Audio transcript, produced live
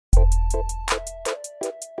Hey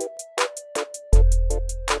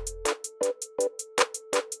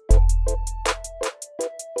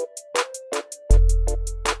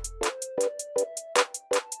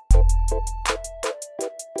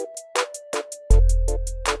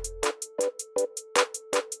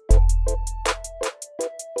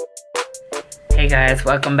guys,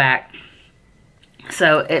 welcome back.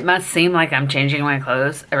 So it must seem like I'm changing my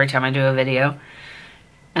clothes every time I do a video,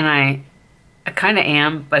 and I kind of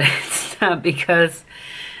am, but it's not because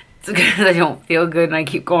I don't feel good and I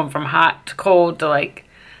keep going from hot to cold to like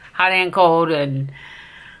hot and cold, and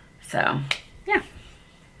so yeah,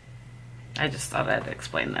 I just thought I'd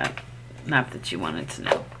explain that. Not that you wanted to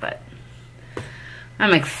know, but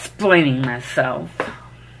I'm explaining myself.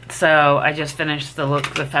 So I just finished the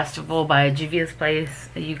Look the Festival by Juvia's Place.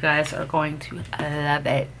 You guys are going to love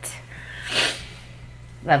it.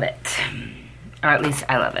 Love it. Or at least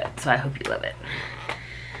I love it. So I hope you love it.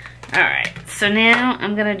 Alright. So now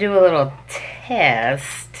I'm going to do a little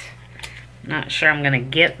test. Not sure I'm going to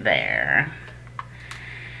get there.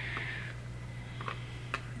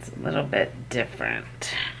 It's a little bit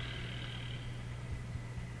different.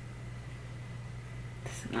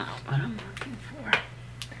 It's not what I'm looking for.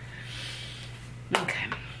 Okay.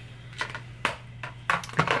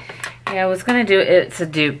 Yeah, I was gonna do it's a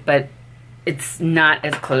dupe, but it's not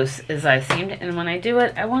as close as I seemed. And when I do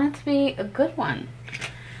it, I want it to be a good one.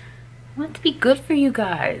 I want it to be good for you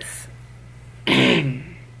guys. I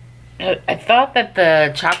thought that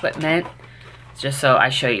the chocolate mint, just so I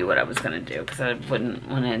show you what I was gonna do, because I wouldn't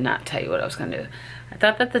want to not tell you what I was gonna do. I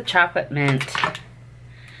thought that the chocolate mint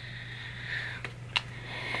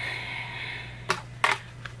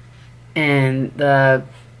and the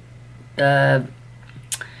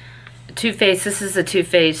Too Faced, this is the Too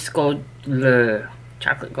Faced gold,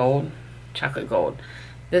 chocolate gold.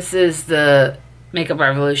 This is the Makeup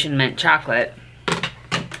Revolution mint chocolate,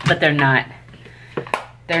 but they're not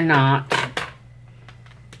going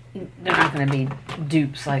to be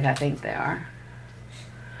dupes like I think they are.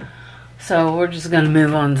 So we're just going to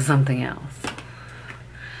move on to something else.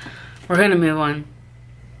 We're going to move on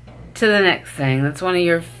to the next thing. That's one of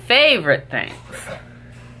your favorite things.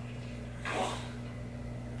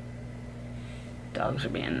 Dogs are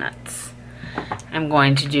being nuts. I'm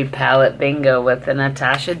going to do palette bingo with the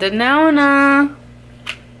Natasha Denona.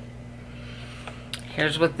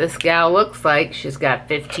 Here's what this gal looks like. She's got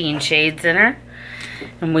 15 shades in her.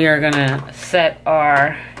 And we are going to set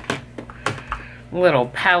our little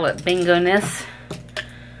palette bingo-ness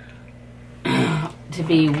to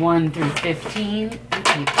be 1 through 15.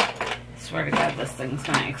 I swear to God, this thing's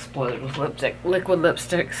going to explode with liquid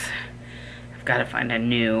lipsticks. I've got to find a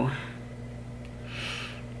new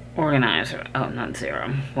organizer. Oh, not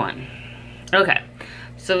 0. 1. Okay.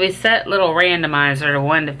 So we set little randomizer to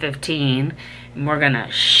 1 to 15. And we're going to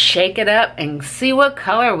shake it up and see what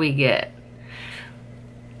color we get.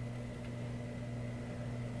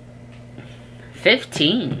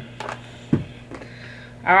 15.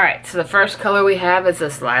 Alright, so the first color we have is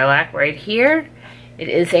this lilac right here. It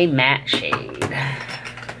is a matte shade.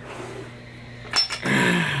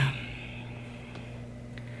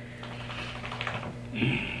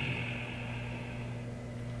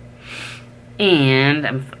 And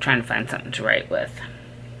I'm trying to find something to write with.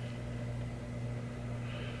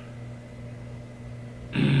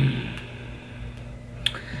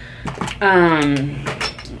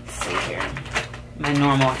 Let's see here. My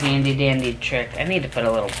normal handy dandy trick. I need to put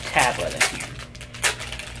a little tablet in here.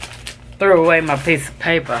 Threw away my piece of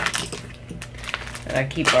paper that I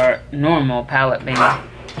keep our normal palette bingo.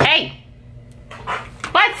 Hey!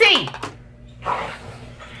 Butsy!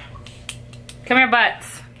 Come here,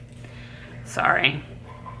 Butts. Sorry.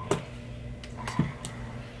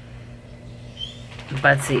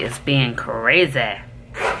 Butsy is being crazy.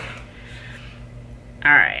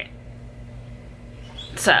 Alright.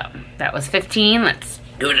 So, that was 15. Let's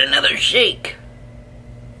do it another shake.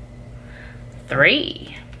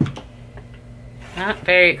 3. Not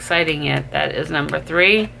very exciting yet. That is number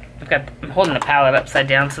 3. I'm holding the palette upside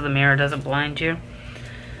down so the mirror doesn't blind you.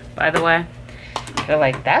 By the way, they're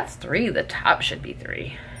like, that's 3. The top should be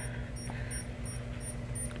 3.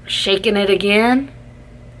 Shaking it again.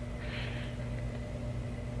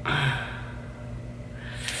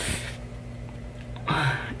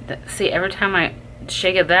 See, every time I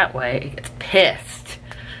shake it that way, it gets pissed.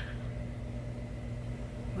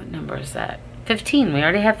 What number is that? 15. We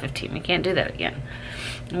already have 15. We can't do that again.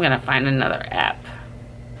 I'm going to find another app.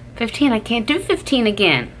 15. I can't do 15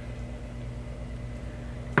 again.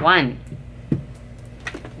 1.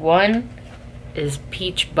 1 is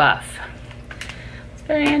peach buff. It's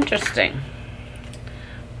very interesting.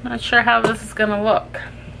 Not sure how this is gonna look.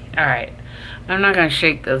 Alright, I'm not gonna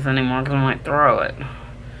shake this anymore because I might throw it.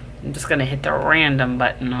 I'm just gonna hit the random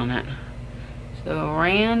button on it. So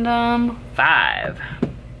random 5.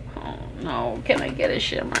 Oh no, can I get a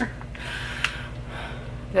shimmer?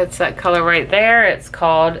 That's that color right there. It's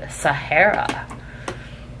called Sahara.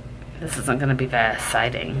 This isn't gonna be that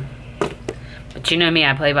exciting. But you know me,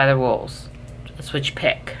 I play by the rules. That's what you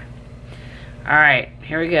pick. Alright,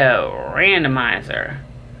 here we go. Randomizer.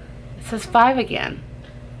 It says 5 again.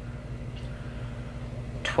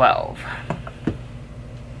 12.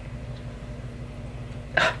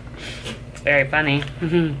 It's very funny.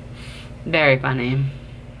 Very funny.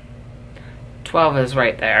 12 is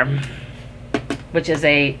right there. Which is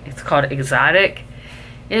it's called Exotic.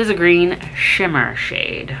 It is a green shimmer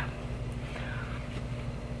shade.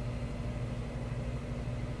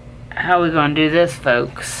 How are we gonna do this,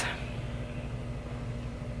 folks?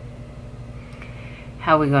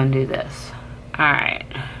 How are we gonna do this? Alright.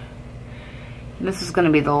 This is gonna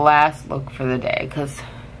be the last look for the day because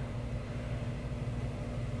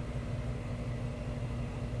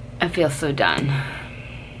I feel so done.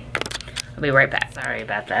 I'll be right back. Sorry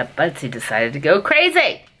about that. Butsy decided to go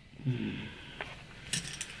crazy.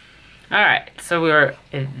 Alright, so we're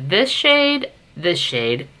in this shade,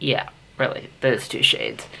 yeah, really, those 2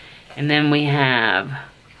 shades. And then we have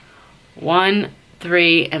 1,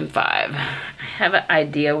 3, and 5. I have an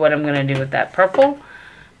idea what I'm gonna do with that purple,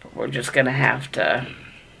 but we're just gonna have to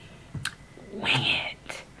wing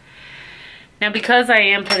it. Now, because I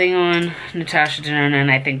am putting on Natasha Denona, and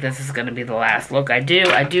I think this is gonna be the last look I do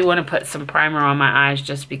want to put some primer on my eyes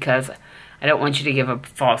just because I don't want you to get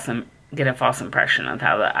a false impression of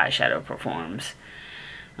how the eyeshadow performs.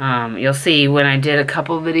 You'll see when I did a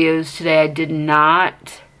couple videos today, I did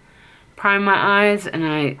not prime my eyes, and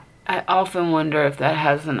I often wonder if that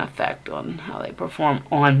has an effect on how they perform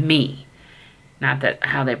on me. Not that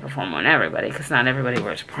how they perform on everybody, because not everybody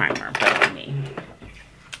wears primer, but on me.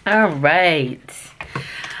 Alright.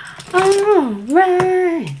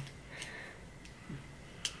 Alright.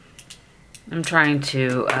 I'm trying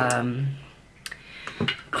to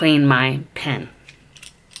clean my pen.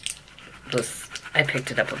 I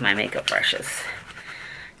picked it up with my makeup brushes.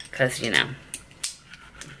 Because, you know,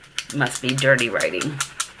 it must be dirty writing.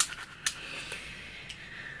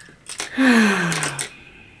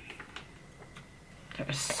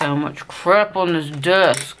 There's so much crap on this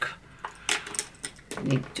desk. I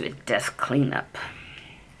need to do a desk cleanup.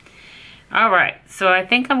 Alright, so I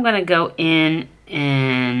think I'm going to go in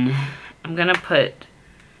and I'm going to put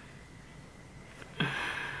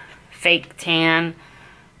fake tan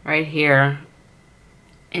right here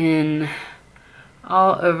in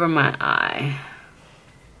all over my eye.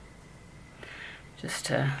 Just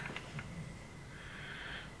to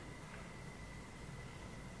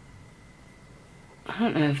I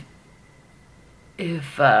don't know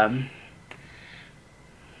if I don't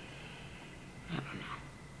know.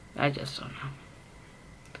 I just don't know.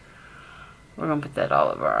 We're gonna put that all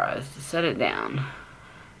over our eyes to set it down.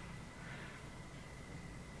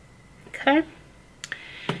 Okay.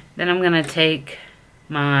 Then I'm gonna take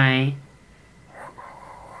my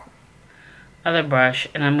other brush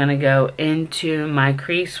and I'm gonna go into my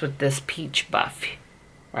crease with this peach buff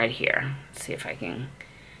right here. Let's see if I can.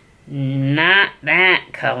 Not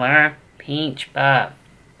that color. Peach buff.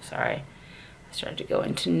 Sorry. I started to go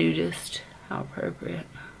into nudist. How appropriate.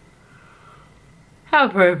 How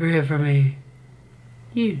appropriate for me.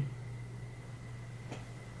 You.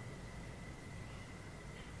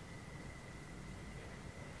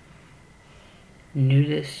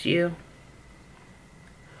 Nudist you.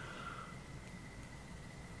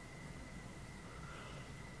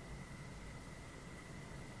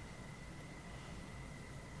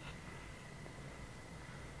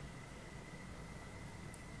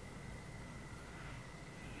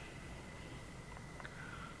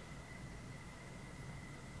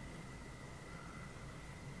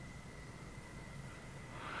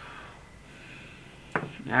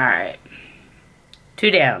 Alright. 2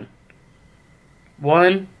 down.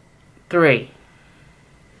 1, 3.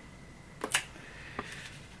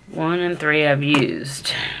 1 and 3 I've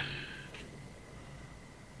used.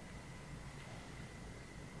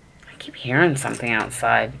 I keep hearing something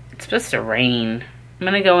outside. It's supposed to rain. I'm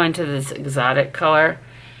going to go into this exotic color.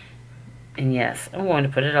 And yes, I'm going to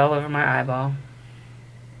put it all over my eyeball.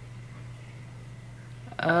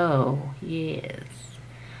 Oh, yes.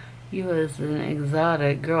 You was an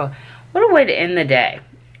exotic girl. What a way to end the day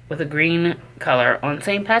with a green color on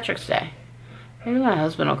St. Patrick's Day. Maybe my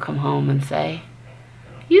husband will come home and say,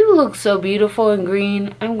 "You look so beautiful in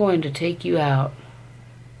green, I'm going to take you out."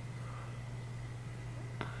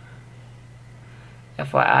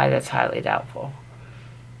 FYI, that's highly doubtful.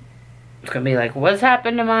 It's gonna be like, what's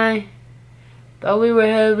happened to my... Thought we were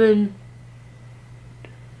having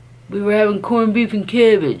corned beef and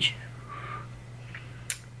cabbage.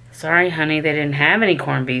 Sorry, honey, they didn't have any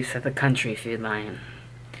corned beef at the Country Food Lion.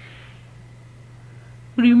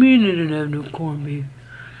 What do you mean they didn't have no corned beef?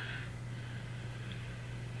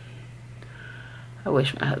 I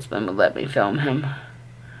wish my husband would let me film him,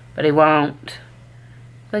 but he won't.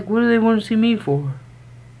 Like, what do they want to see me for?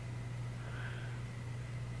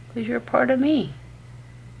 Because you're a part of me.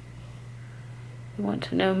 You want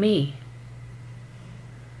to know me.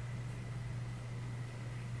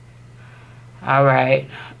 Alright,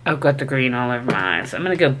 I've got the green all over my eyes. I'm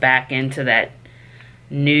going to go back into that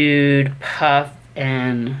nude puff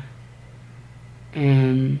and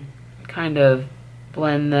kind of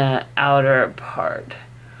blend the outer part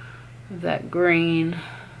of that green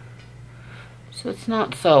so it's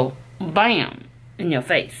not so bam in your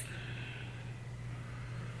face.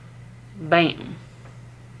 Bam.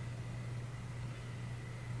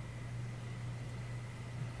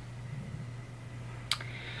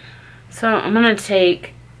 So I'm going to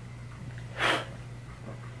take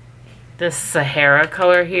this Sahara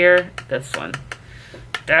color here, this one,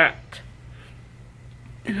 that,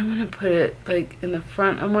 and I'm going to put it like in the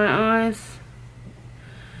front of my eyes,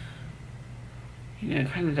 you know,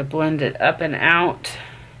 kind of to blend it up and out.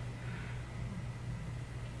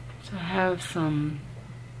 So I have some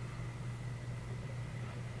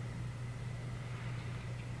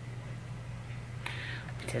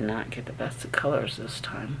I did not get the best of colors this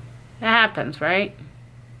time. It happens, right?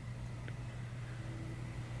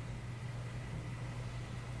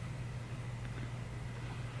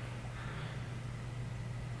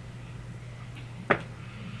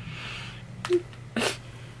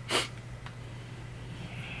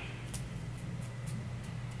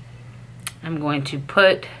 I'm going to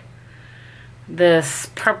put this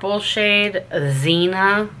purple shade,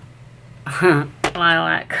 Xena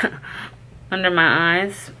Lilac, under my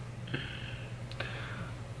eyes.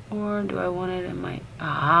 Or do I want it in my...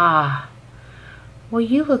 Ah. Well,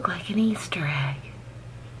 you look like an Easter egg.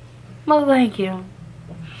 Well, thank you.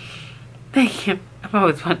 Thank you. I've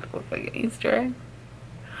always wanted to look like an Easter egg.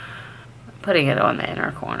 I'm putting it on the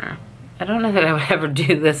inner corner. I don't know that I would ever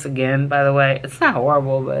do this again, by the way. It's not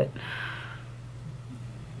horrible, but...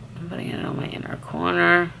 I'm putting it on my inner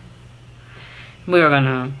corner. We were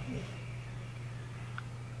gonna...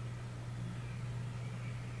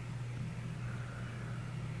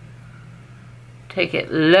 take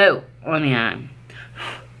it low on the eye.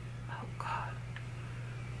 Oh, God.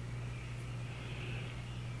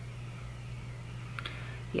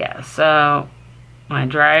 Yeah, so my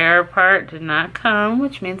dryer part did not come,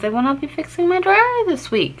 which means I will not be fixing my dryer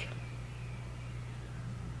this week.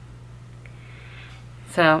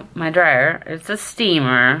 So my dryer, it's a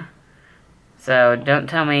steamer. So don't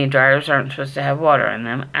tell me dryers aren't supposed to have water in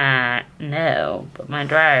them. I know, but my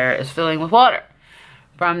dryer is filling with water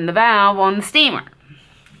from the valve on the steamer.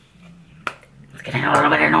 It's getting a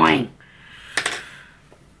little bit annoying.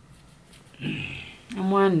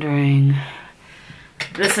 I'm wondering,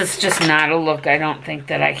 this is just not a look I don't think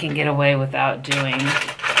that I can get away without doing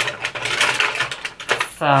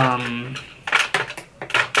some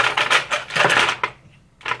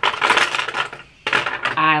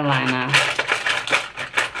eyeliner.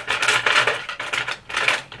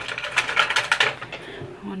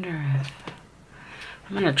 I wonder if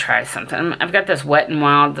I'm gonna try something. I've got this Wet n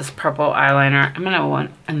Wild, this purple eyeliner.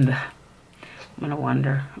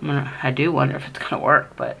 I do wonder if it's gonna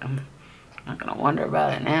work, but I'm not gonna wonder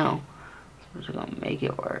about it now. I'm just gonna make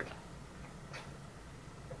it work.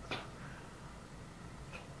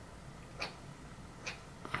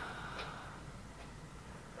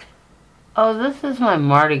 Oh, this is my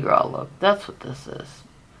Mardi Gras look. That's what this is.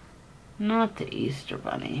 Not the Easter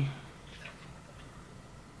Bunny.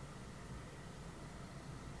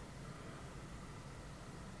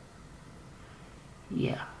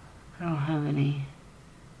 Yeah, I don't have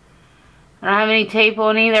any tape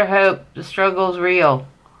on either, Hope. The struggle's real.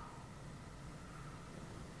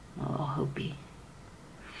 A little Hopey.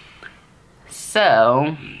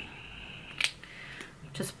 So,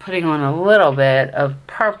 just putting on a little bit of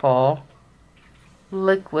purple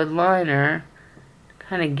liquid liner to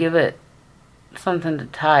kind of give it something to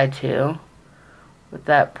tie to with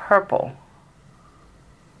that purple.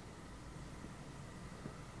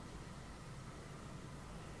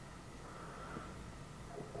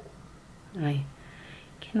 I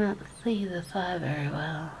cannot see this eye very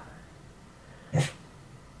well.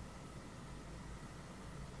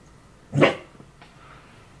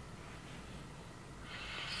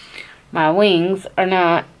 My wings are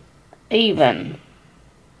not even.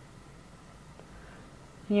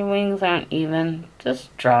 Your wings aren't even.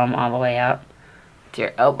 Just draw them all the way out to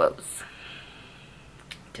your elbows.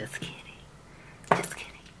 Just kidding. Just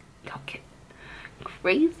kidding. Don't get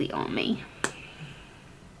crazy on me.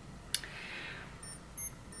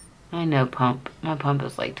 I know pump. My pump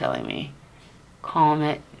is like telling me, calm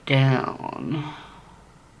it down.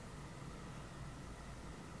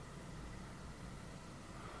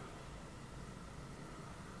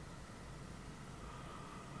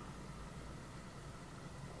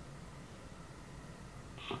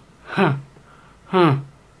 Huh. Huh.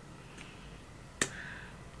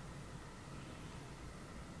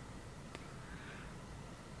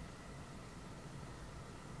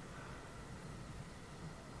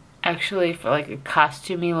 Actually, for like a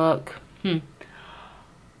costumey look.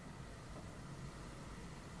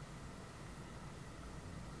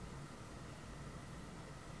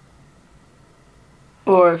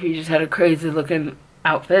 Or if you just had a crazy looking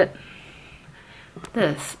outfit,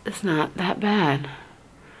 this is not that bad.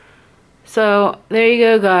 So there you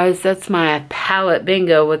go, guys. That's my palette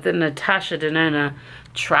bingo with the Natasha Denona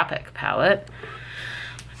Tropic palette.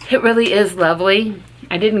 It really is lovely.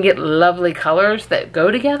 I didn't get lovely colors that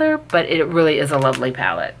go together, but it really is a lovely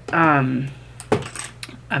palette. I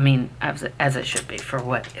mean, as it should be for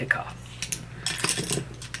what it costs.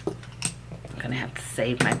 I'm gonna have to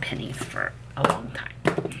save my pennies for a long time.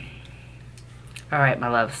 All right, my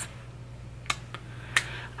loves.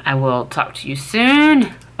 I will talk to you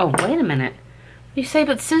soon. Oh, wait a minute. You say,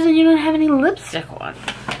 but Susan, you don't have any lipstick on.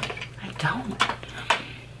 I don't.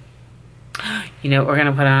 You know what we're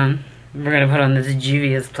gonna put on? We're gonna put on this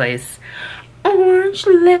Juvia's Place orange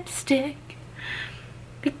lipstick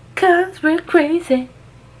because we're crazy.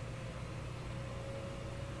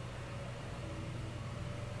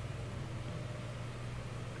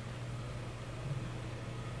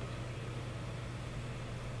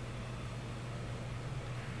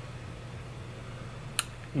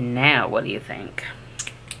 Now, what do you think?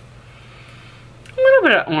 A little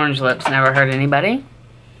bit of orange lips never hurt anybody.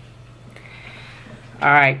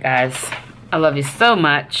 Alright, guys. I love you so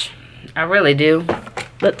much. I really do.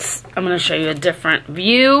 I'm going to show you a different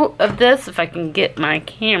view of this if I can get my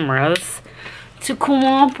cameras to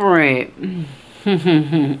cooperate.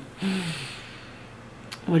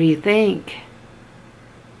 What do you think?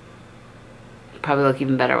 Probably look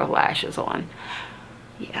even better with lashes on.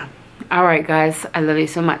 Yeah. Alright, guys. I love you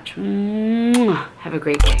so much. Have a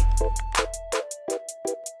great day.